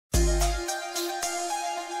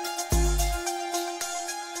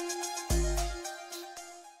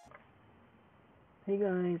Hey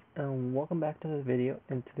guys, welcome back to the video,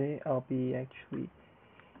 and today I'll be actually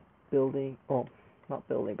building, well, not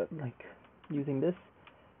building, but like using this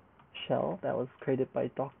shell that was created by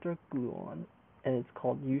DrGluon, and it's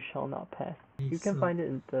called You Shall Not Pass. You can So, find it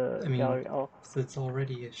in the I mean, gallery. so it's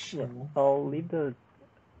already a Yeah, shell. I'll leave the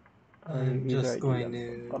I'm user just ID going on the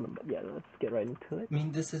to. bottom, but yeah, let's get right into it. I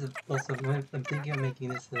mean, this is also. I'm thinking of making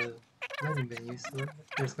this a wedding venue, so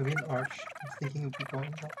there's gonna be an arch. I'm thinking of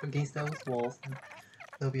going up against those walls, and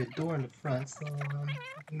there'll be a door in the front. So,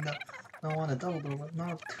 not not want a double door, but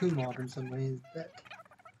not too modern. So I'm going to use that.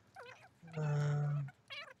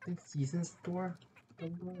 I think Seasons door,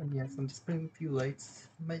 double door, and yes, I'm just putting a few lights.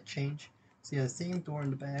 It might change. So yeah, same door in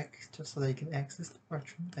the back, just so they can access the arch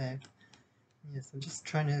from the back. Yes, I'm just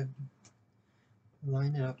trying to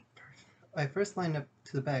line it up. I first lined up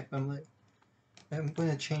to the back, but I'm going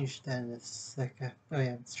to change that in a second. Oh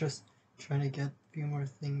yeah, it's just trying to get a few more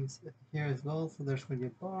things here as well. So there's going to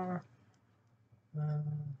be a bar.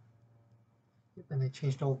 Yep, and I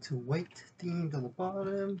changed all to white themed on the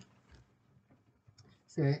bottom.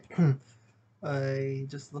 See, I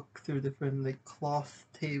just look through different like cloth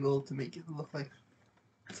table to make it look like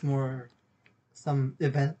it's more some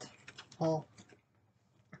event hall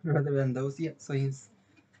rather than those. Yeah, so I use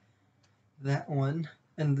that one,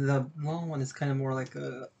 and the long one is kind of more like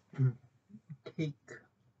a cake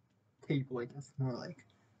table, I guess, more like.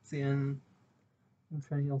 See, and I'm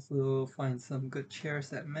trying to also find some good chairs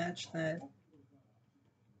that match that.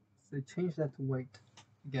 So I changed that to white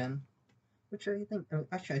again, which I think,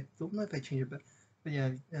 actually, I don't know if I changed it, but yeah,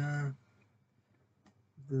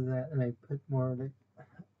 do that, and I put more like,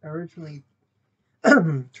 I originally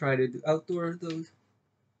try to do outdoor those,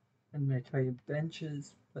 and I tried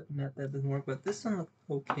benches, but not that doesn't work, but this one looked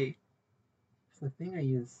okay. So I think I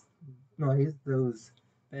use those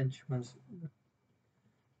bench ones.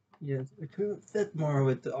 Yes, it could fit more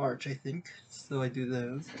with the arch, I think, so I do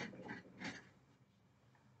those.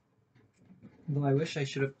 Though I wish I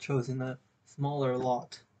should have chosen a smaller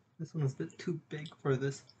lot. This one was a bit too big for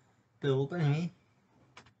this build, anyway.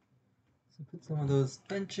 So put some of those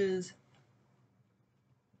benches,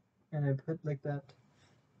 and I put like that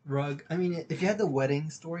rug. I mean, if you had the wedding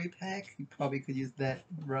story pack, you probably could use that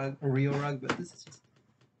rug, a real rug, but this is just,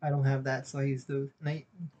 I don't have that, so I use those. And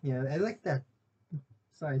yeah, I like that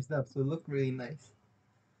sized up, so it looked really nice.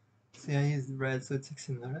 See, I used red, so it sticks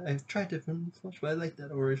in there. I've tried different ones, but I like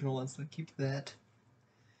that original one, so I keep that.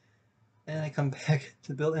 And I come back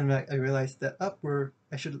to build, and I realized that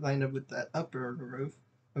I should line up with that upper roof.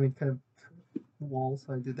 I mean, kind of wall,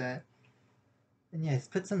 so I do that. And yeah, I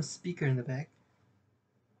put some speaker in the back,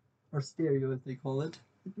 or stereo as they call it.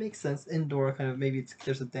 It makes sense. Indoor, kind of, maybe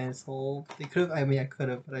there's a dance hall. They could have, I mean, I could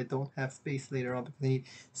have, but I don't have space later on because I need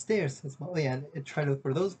stairs as well. Oh, yeah, and I tried to,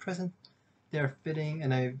 for those present, they're fitting,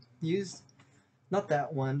 and I used, not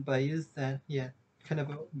that one, but I used that, yeah, kind of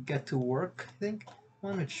a get to work, I think,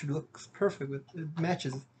 one which looks perfect with, it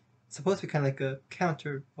matches. It's supposed to be kind of like a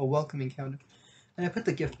counter, a welcoming counter. And I put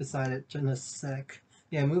the gift beside it in a sec.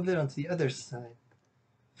 Yeah, I moved it onto the other side.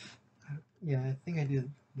 Yeah, I think I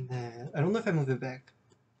did that. I don't know if I moved it back.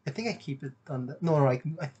 I think I keep it on that. No, I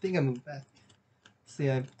think I moved back. See,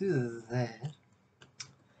 I do that.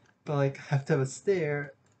 But like, I have to have a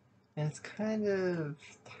stair, and it's kind of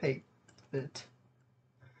tight a bit.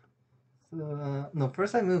 So, no,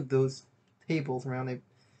 first I moved those tables around.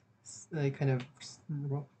 I kind of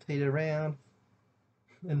rotate around.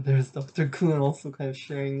 And there's DrGluon also kind of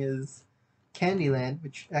sharing his Candyland,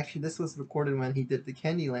 which actually this was recorded when he did the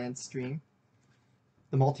Candyland stream,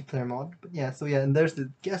 the multiplayer mod. But yeah, so yeah, and there's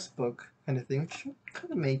the guest book kind of thing, which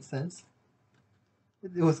kind of made sense.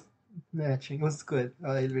 It was matching. It was good.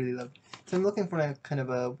 I really loved it. So I'm looking for that kind of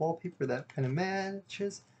a wallpaper that kind of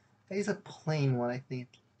matches. I use a plain one, I think,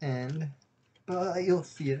 and but you'll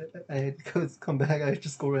see it. I come back. I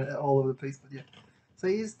just go all over the place, but yeah. So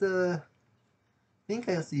I used the. I think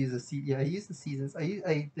I also use yeah, I use the seasons.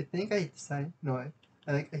 I think I decided no,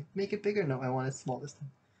 I make it bigger. No, I want it small this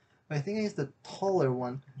time. But I think I use the taller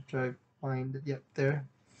one after I find it. Yep, there.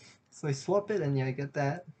 So I swap it, and yeah, I get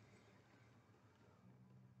that.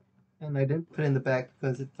 And I didn't put it in the back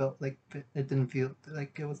because it felt like it didn't feel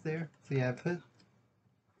like it was there. So yeah, I put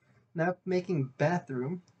now making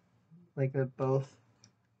bathroom like a both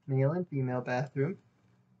male and female bathroom.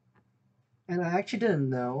 And I actually didn't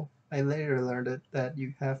know. I later learned it that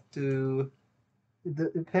you have to.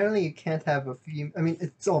 Apparently, you can't have a female. I mean,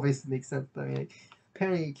 it's obviously makes sense, but I mean, like,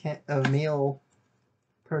 apparently, you can't. A male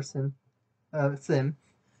person, sim,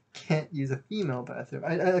 can't use a female bathroom.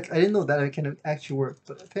 I didn't know that it can actually work,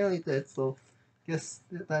 but apparently it did. So, guess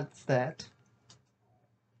that's that.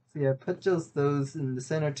 So yeah, I put just those in the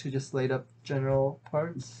center to just light up general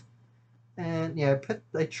parts. And yeah,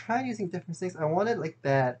 I tried using different things. I wanted like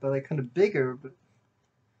that, but like kind of bigger, but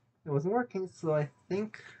it wasn't working. So I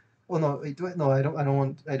think, well, no, wait, no, I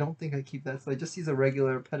don't think I keep that. So I just use a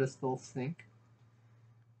regular pedestal sink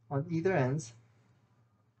on either ends,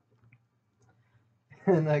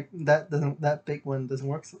 and like that big one doesn't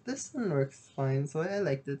work. So this one works fine. So I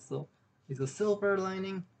liked it. So it's a silver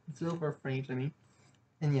lining, silver frames. I mean.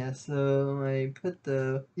 And yeah, so I put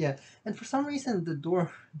and for some reason the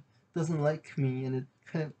door doesn't like me and it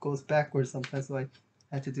kind of goes backwards sometimes, so I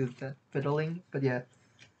had to do that fiddling. But yeah,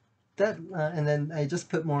 and then I just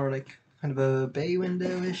put more like kind of a bay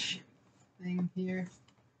window-ish thing here.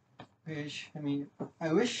 Which, I mean,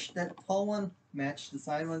 I wish that tall one matched the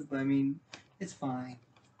side ones, but I mean, it's fine.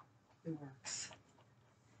 It works.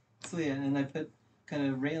 So yeah, and I put kind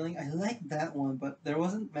of railing. I like that one, but there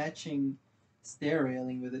wasn't matching stair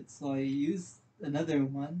railing with it, so I used another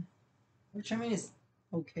one, which I mean is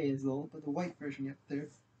okay as well, but the white version, yep, there.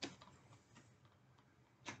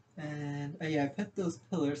 And yeah, I put those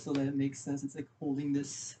pillars so that it makes sense. It's like holding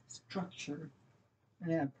this structure.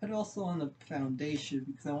 And yeah, I put it also on the foundation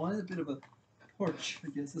because I wanted a bit of a porch, I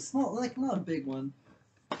guess. A small, like not a big one,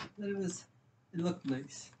 but it looked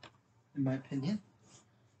nice, in my opinion.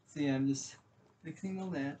 So yeah, I'm just fixing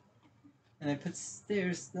all that. And I put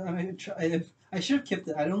stairs. I should have kept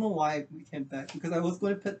it. I don't know why we came back because I was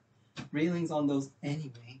going to put railings on those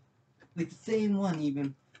anyway, like the same one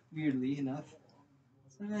even. Weirdly enough,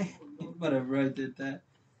 so whatever. I did that.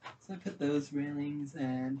 So I put those railings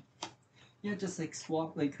and yeah, just like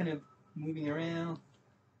swap, like kind of moving around.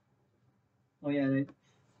 Oh yeah, and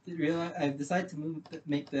I did realize I decided to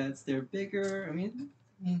make that stair bigger.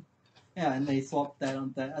 Yeah, and they swapped that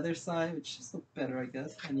on that other side, which just looked better, I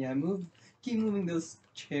guess. And yeah, keep moving those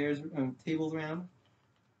chairs, tables around,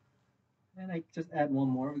 and I just add one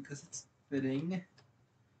more because it's fitting.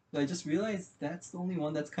 But I just realized that's the only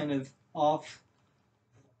one that's kind of off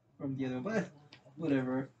from the other, but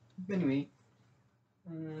whatever. Anyway,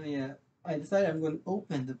 yeah, I decided I'm going to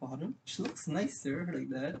open the bottom, which looks nicer like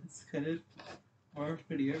that. It's kind of more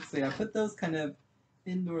prettier. So yeah, I put those kind of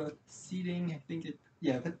indoor seating.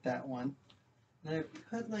 I put that one. Then I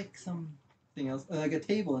put like something else, like a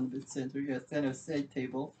table in the center. Yeah, kind of side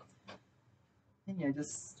table. And yeah, I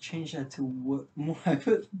just changed that to wood. More, I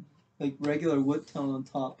put like regular wood tone on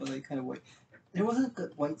top, but like kind of white. There wasn't a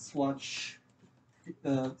white swatch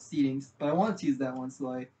seatings, but I wanted to use that one, so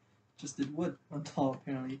I just did wood on top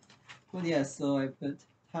apparently. But yeah, so I put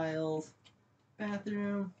tiles,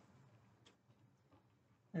 bathroom,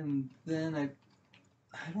 and then I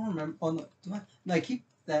don't remember. Oh no, no, I keep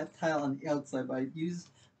that tile on the outside, but I used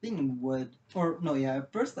thing wood or no, yeah.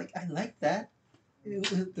 At first, like I like that. I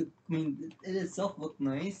mean, it itself looked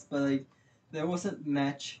nice, but like there wasn't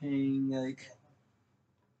matching like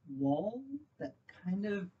wall that kind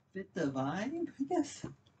of fit the vibe, I guess.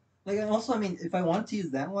 Like, and also, I mean, if I wanted to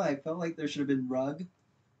use that one, I felt like there should have been rug,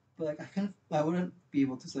 but like I wouldn't be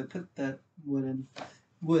able to, so I put that wood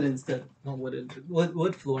instead, not wooden,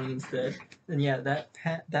 wood flooring instead. And yeah,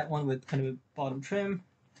 that one with kind of a bottom trim.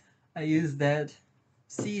 I used that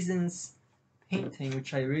Seasons painting,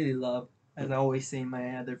 which I really love, as I always say in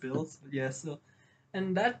my other builds. But yeah, so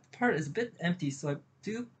and that part is a bit empty, so I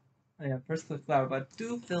do, yeah, first put flower, but I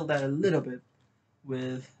do fill that a little bit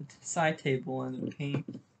with a side table and a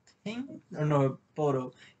painting, or no, a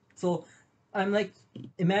photo. So I'm like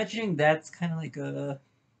imagining that's kind of like the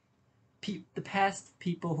past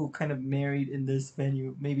people who kind of married in this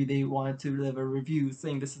venue. Maybe they wanted to leave a review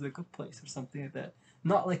saying this is a good place or something like that.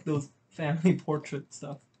 Not like those family portrait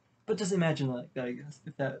stuff, but just imagine like that, I guess,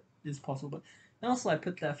 if that is possible. But and also I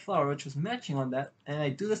put that flower which was matching on that, and I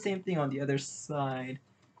do the same thing on the other side.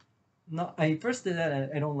 No, I first did that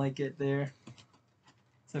and I don't like it there.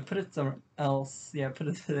 So I put it somewhere else. Yeah, I put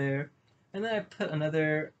it there. And then I put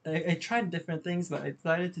another. I tried different things, but I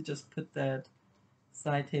decided to just put that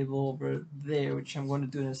side table over there, which I'm going to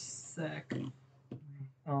do in a sec.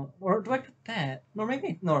 Or do I put that? No,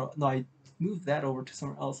 maybe. No, I moved that over to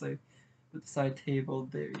somewhere else. I put the side table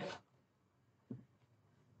there, yeah.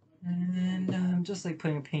 And I'm just like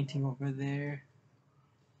putting a painting over there.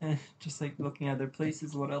 And just like looking at other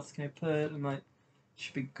places, what else can I put? I'm like,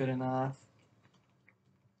 should be good enough.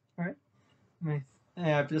 Alright.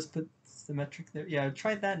 Yeah, I've just put symmetric there. Yeah, I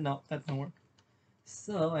tried that. No, that didn't work.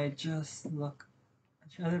 So I just look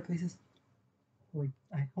at other places. Wait,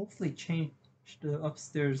 I hopefully changed the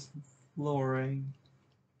upstairs flooring.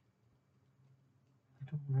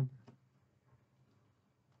 I don't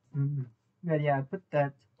remember. Yeah, I put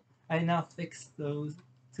that. I now fixed those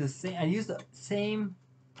to the same. I used the same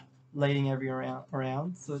lighting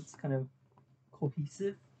around, so it's kind of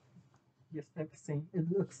cohesive. Yes, like saying it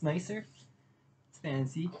looks nicer. It's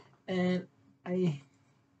fancy, and I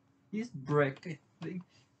used brick. I think.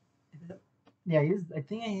 Yeah, I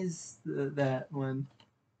think I used that one,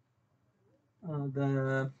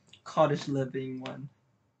 the cottage living one.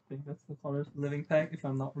 I think that's the cottage living pack, if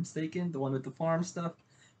I'm not mistaken, the one with the farm stuff.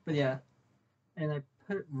 But yeah, and I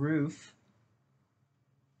put roof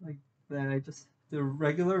like that. I just the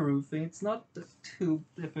regular roofing. It's not too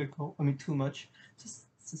difficult. I mean, too much. Just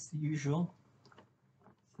the usual.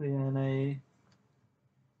 So yeah, and I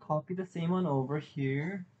copy the same one over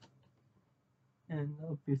here, and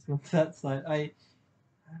obviously on that side,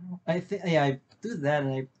 I think yeah I do that,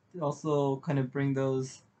 and I also kind of bring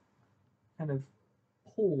those kind of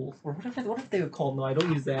poles, or what if they would call them? No, I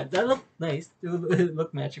don't use that. That looked nice. It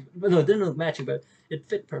looked matching, but no, it didn't look matching, but it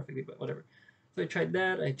fit perfectly. But whatever. So I tried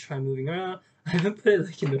that. I tried moving around. I haven't put it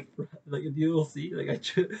like in the front, like you will see, like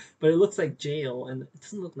but it looks like jail, and it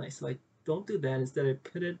doesn't look nice. So I don't do that. Instead, I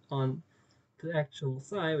put it on the actual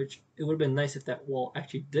side, which it would have been nice if that wall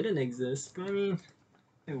actually didn't exist. But I mean,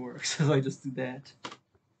 it works, so I just do that.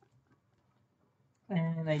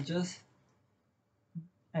 And I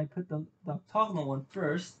put the octagonal one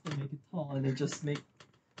first to make it tall, and then just make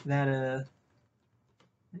that a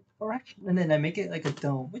or actually, and then I make it like a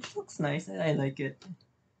dome, which looks nice. I like it.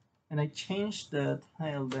 And I changed the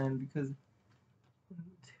tile then because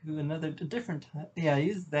to a different tile. Yeah, I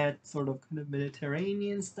use that sort of kind of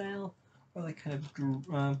Mediterranean style, or like kind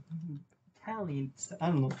of Italian style. I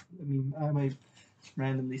don't know. I mean, I might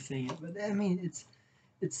randomly saying it, but I mean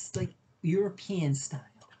it's like European style,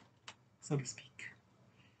 so to speak.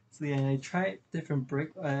 So yeah, I tried different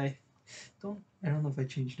brick. I don't know if I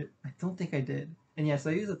changed it. I don't think I did. And yes,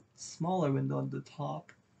 I use a smaller window on the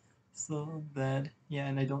top, so that yeah,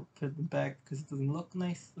 and I don't put them back because it doesn't look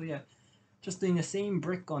nice. So yeah, just doing the same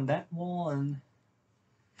brick on that wall, and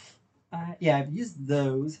yeah, I've used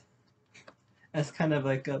those as kind of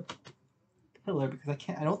like a pillar because I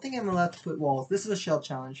can't. I don't think I'm allowed to put walls. This is a shell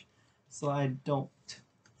challenge, so I don't.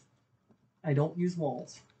 I don't use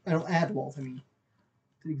walls. I don't add walls. I mean,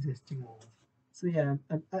 to existing walls. So yeah,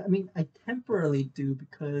 I mean, I temporarily do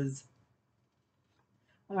because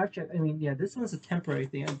actually, I mean, yeah, this one's a temporary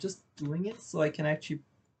thing. I'm just doing it so I can actually,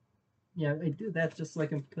 yeah, I do that just so I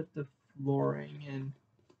can put the flooring in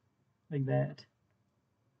like that.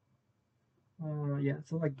 Yeah,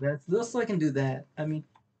 so like that, just so I can do that. I mean,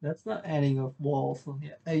 that's not adding a wall, so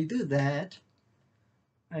yeah, I do that.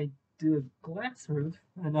 I do a glass roof,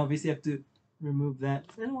 and obviously I have to remove that.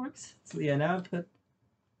 It works. So yeah, now I put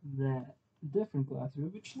that different glass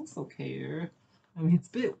roof, which looks okay. I mean, it's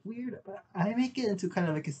a bit weird, but I make it into kind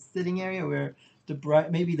of like a sitting area where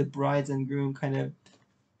maybe the brides and groom kind of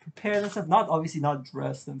prepare themselves. Not obviously not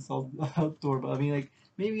dress themselves outdoor, but I mean like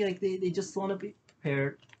maybe like they just want to be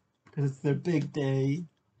prepared because it's their big day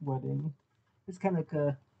wedding. It's kind of like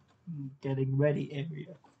a getting ready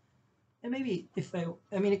area. And maybe if I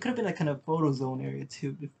mean, it could have been like kind of photo zone area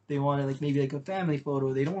too. If they wanted like maybe like a family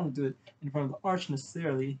photo, they don't want to do it in front of the arch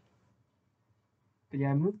necessarily. But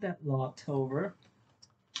yeah, I moved that lot over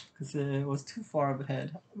because it was too far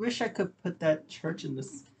ahead. I wish I could put that church in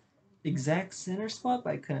this exact center spot,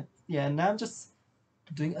 but I couldn't. Yeah, now I'm just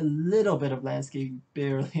doing a little bit of landscaping,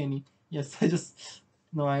 barely any. Yes, I just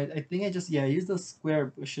no, I think I just yeah, I use those square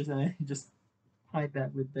bushes and I just hide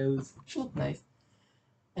that with those, which look nice.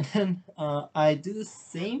 And then I do the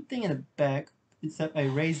same thing in the back, except I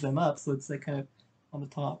raise them up so it's like kind of on the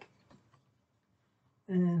top.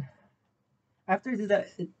 And after I do that,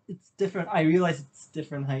 it's different. I realize it's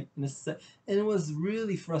different height in a set, and it was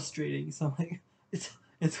really frustrating. So like,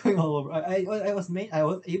 it's going all over. I was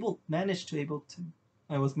able to manage to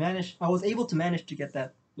get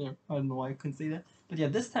that there. I don't know why I couldn't say that, but yeah,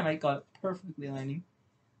 this time I got it perfectly aligning.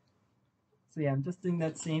 So yeah, I'm just doing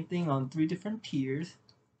that same thing on 3 different tiers,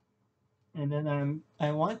 and then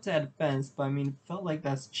I wanted to add fence, but I mean, it felt like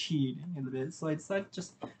that's cheating a little bit, so I decided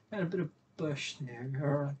just add a bit of bush there,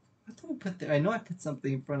 or what did I put there? I know I put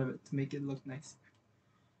something in front of it to make it look nice.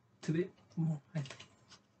 To be, no,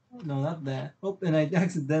 not that. Oh, and I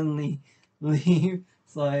accidentally leave,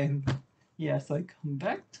 so so I come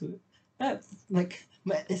back to it. That's like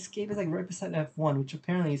my escape is like right beside F1, which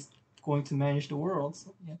apparently is going to manage the world.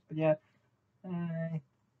 So yeah, but yeah, I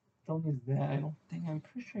don't use that. I don't think. I'm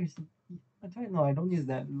pretty sure. I don't know. I don't use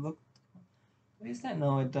that. Look, I use that?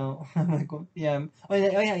 No, I don't. I'm like, yeah. Oh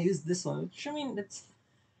yeah, I use this one. Which I mean, it's.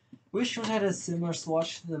 Wish it had a similar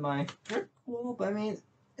swatch to my brick wall, but I mean,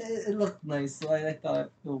 it looked nice, so I thought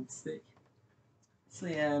it would stay. So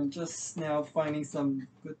yeah, I'm just now finding some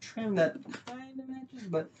good trim that kind of matches,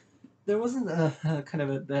 but there wasn't a kind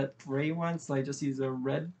of that gray one, so I just used a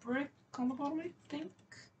red brick on the bottom, I think.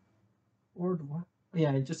 Or what?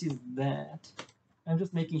 Yeah, I just used that. I'm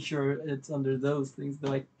just making sure it's under those things,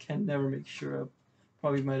 though I can never make sure of.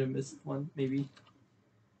 Probably might have missed one, maybe.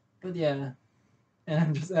 But yeah, and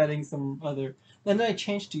I'm just adding some other. Then I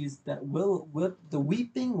changed to use that the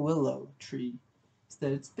weeping willow tree.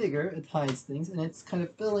 Instead, it's bigger, it hides things, and it's kind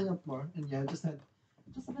of filling up more. And yeah, I just had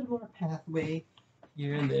just a bit more pathway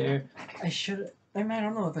here and there. I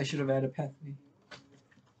don't know if I should have added a pathway.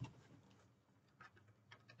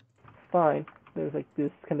 Fine. There's like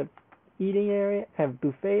this kind of eating area, kind of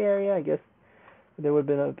buffet area. I guess there would have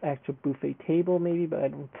been an actual buffet table maybe, but I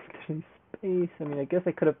don't think there's any space. I mean, I guess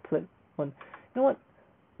I could have put one. You know what?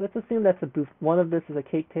 Let's assume that's a one of this is a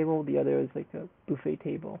cake table, the other is like a buffet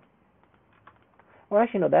table. Or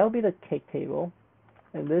actually, no, that would be the cake table,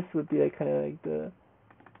 and this would be like kind of like the.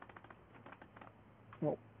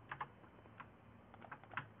 Well,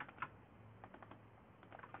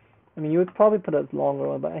 I mean, you would probably put a longer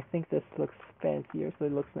one, but I think this looks fancier, so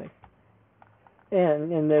it looks nice.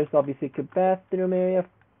 And there's obviously a bathroom area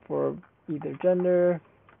for either gender,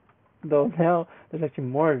 though now there's actually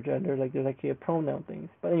more gender, like there's actually a pronoun things.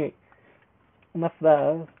 But anyway, enough of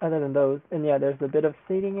that. Other than those, and yeah, there's a bit of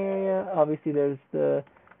seating area. Obviously, there's the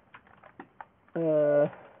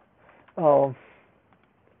oh,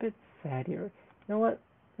 a bit sad here. You know what?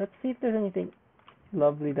 Let's see if there's anything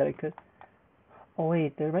lovely that I could. Oh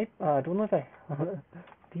wait, there might. I don't know if I.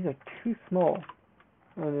 These are too small.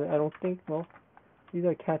 I don't think. Well, these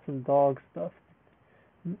are cats and dogs stuff.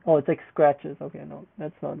 Oh, it's like scratches. Okay, no,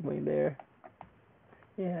 that's not going there.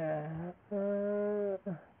 Yeah.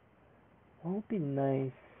 What would be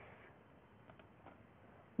nice?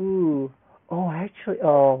 Ooh. Oh, actually.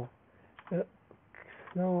 Oh. Uh,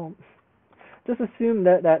 no. Just assume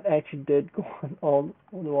that that actually did go on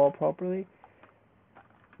the wall properly.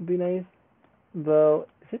 Would be nice. Though,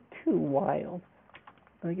 is it too wild?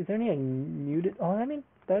 Like, is there any muted? Oh, I mean,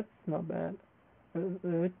 that's not bad.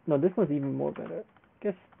 No, this one's even more better. I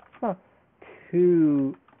guess it's not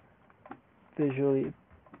too visually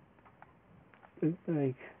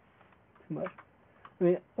like too much. I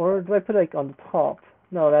mean, or do I put it like on the top?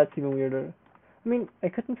 No, that's even weirder. I mean, I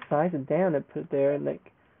couldn't size it down and put it there and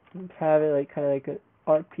like have it like kind of like an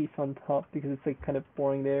art piece on top because it's like kind of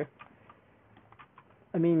boring there.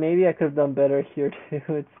 I mean, maybe I could have done better here too.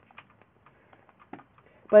 It's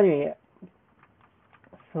but anyway, yeah.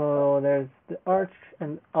 So there's the arch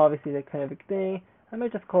and obviously the kind of big thing. I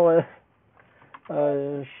might just call it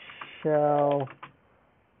a shell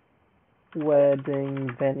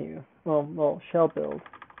wedding venue. Well, shell build.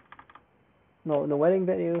 No, the wedding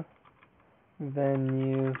venue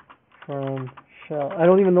from shell. I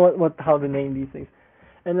don't even know what how to name these things.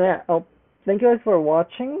 And yeah, thank you guys for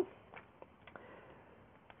watching.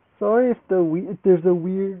 Sorry if if there's a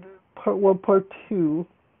weird part 1, part 2,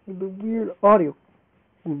 with the weird audio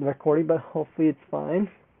recording, but hopefully it's fine.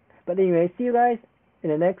 But anyway, see you guys in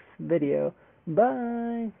the next video.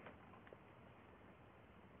 Bye.